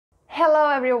Hello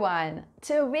everyone!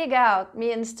 To wig out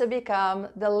means to become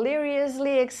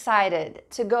deliriously excited,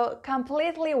 to go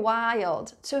completely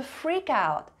wild, to freak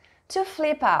out, to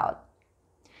flip out.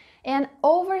 An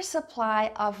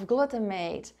oversupply of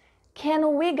glutamate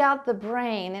can wig out the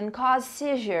brain and cause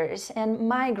seizures and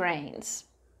migraines.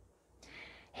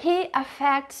 He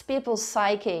affects people's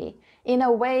psyche in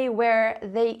a way where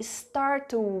they start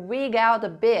to wig out a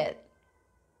bit.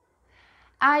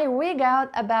 I wig out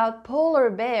about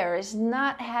polar bears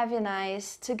not having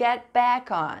eyes to get back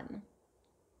on.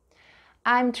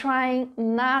 I'm trying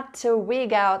not to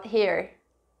wig out here.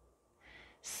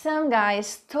 Some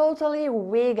guys totally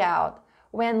wig out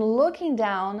when looking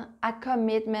down a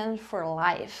commitment for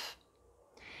life.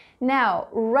 Now,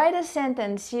 write a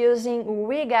sentence using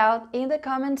wig out in the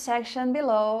comment section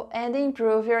below and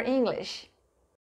improve your English.